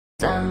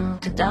down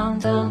to down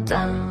down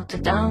down to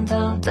down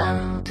down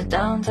down to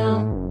down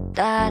down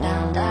da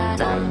down da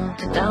down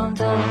to down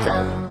down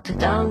down to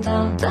down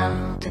down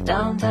down to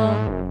down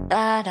down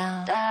da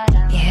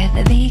down. You hit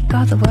the beat,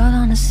 got the world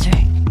on a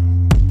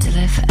string. To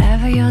live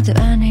forever, you'll do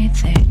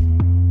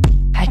anything.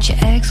 Had your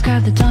ex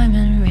grab the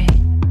diamond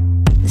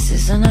ring. This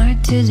is an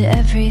art to do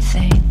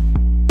everything.